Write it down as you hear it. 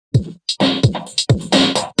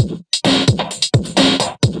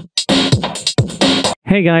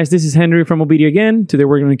Hey guys, this is Henry from OBEDIA again. Today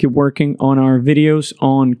we're going to keep working on our videos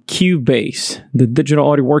on Cubase, the digital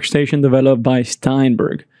audio workstation developed by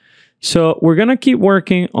Steinberg. So we're going to keep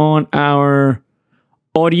working on our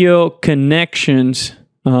audio connections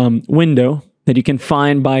window that you can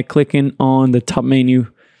find by clicking on the top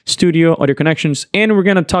menu, Studio, Audio Connections, and we're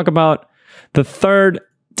going to talk about the third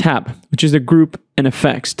tab, which is the Group and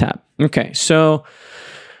Effects tab. Okay, so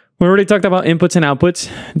we already talked about inputs and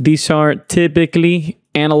outputs. These are typically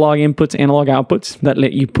analog inputs, analog outputs that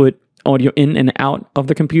let you put audio in and out of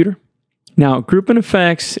the computer. Now, Group and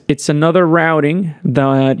Effects, it's another routing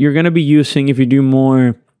that you're going to be using if you do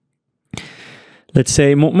more, let's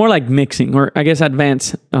say, more like mixing, or I guess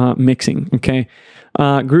advanced mixing, okay?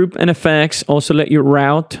 Group and Effects also let you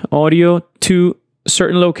route audio to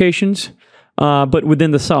certain locations, but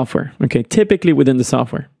within the software, okay? Typically within the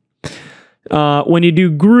software. When you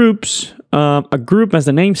do groups, a group, as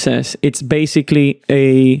the name says, it's basically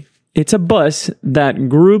a bus that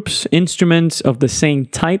groups instruments of the same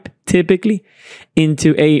type, typically,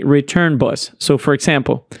 into a return bus. So, for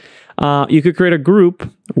example, you could create a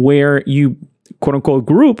group where you, quote unquote,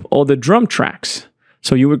 group all the drum tracks.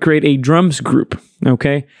 So you would create a drums group,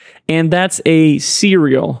 okay? And that's a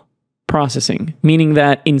serial processing, meaning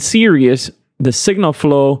that in series, the signal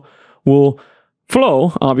flow will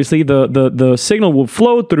flow, obviously, the signal will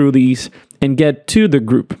flow through these and get to the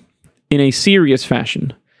group in a serious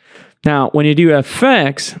fashion. Now, when you do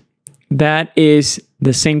effects, that is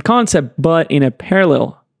the same concept, but in a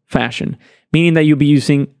parallel fashion, meaning that you'll be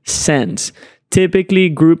using sends. Typically,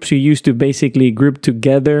 groups you use to basically group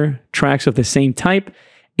together tracks of the same type,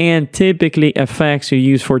 and typically effects you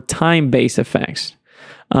use for time-based effects,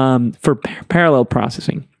 for parallel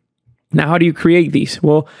processing. Now, how do you create these?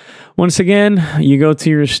 Well, once again, you go to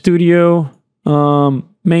your Studio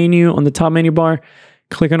menu on the top menu bar,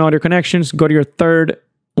 click on Audio Connections, go to your third,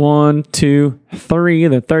 1, 2, 3,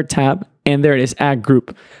 the third tab, and there it is, Add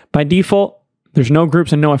Group. By default, there's no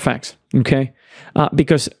groups and no effects, okay?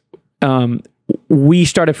 Because we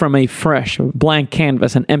started from a fresh, blank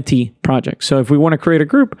canvas, an empty project. So if we want to create a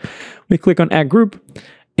group, we click on Add Group,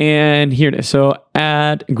 and here it is. So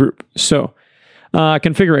Add Group. So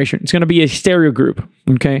configuration, it's going to be a stereo group,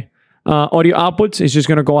 okay? Audio outputs is just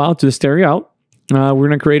going to go out to the stereo out. We're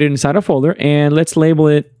going to create it inside a folder, and let's label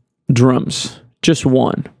it drums, just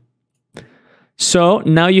one. So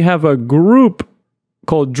now you have a group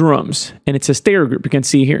called drums, and it's a stereo group. You can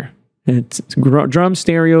see here. It's drum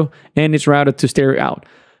stereo, and it's routed to stereo out,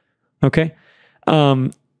 okay? Now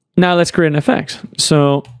let's create an effects.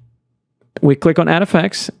 So we click on Add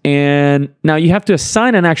Effects, and now you have to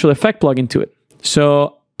assign an actual effect plugin to it.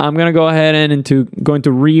 So I'm going to go ahead and go into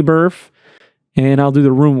Reverb, and I'll do the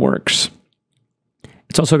Roomworks.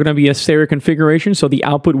 It's also going to be a stereo configuration, so the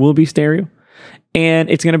output will be stereo. And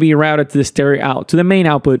it's going to be routed to the stereo out, to the main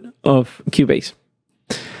output of Cubase.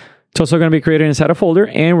 It's also going to be created inside a folder,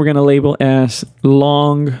 and we're going to label as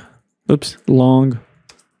long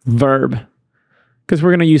verb, because we're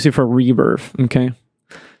going to use it for Reverb, okay?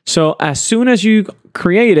 So as soon as you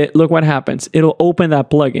create it, look what happens. It'll open that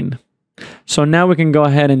plugin. So now we can go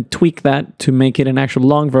ahead and tweak that to make it an actual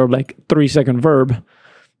long verb, like 3-second verb,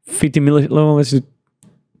 50 millisecond.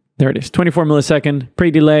 There it is, 24 millisecond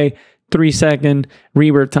pre-delay, 3-second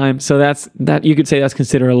reverb time. So that you could say that's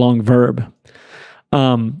considered a long verb.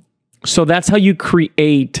 So that's how you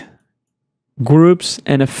create groups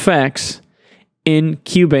and effects in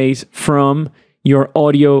Cubase from your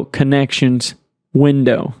audio connections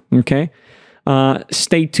window. Okay.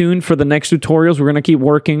 Stay tuned for the next tutorials. We're going to keep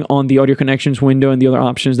working on the audio connections window and the other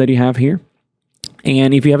options that you have here.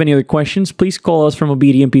 And if you have any other questions, please call us from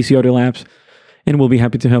OBEDIA and PC Audio Labs, and we'll be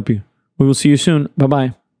happy to help you. We will see you soon.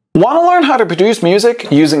 Bye-bye. Want to learn how to produce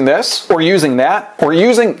music using this, or using that, or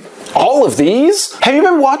using all of these? Have you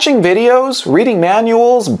been watching videos, reading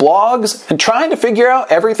manuals, blogs, and trying to figure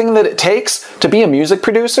out everything that it takes to be a music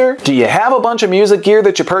producer? Do you have a bunch of music gear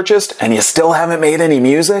that you purchased and you still haven't made any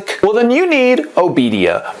music? Well, then you need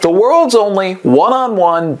OBEDIA, the world's only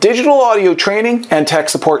one-on-one digital audio training and tech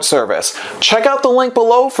support service. Check out the link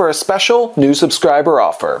below for a special new subscriber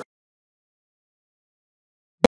offer.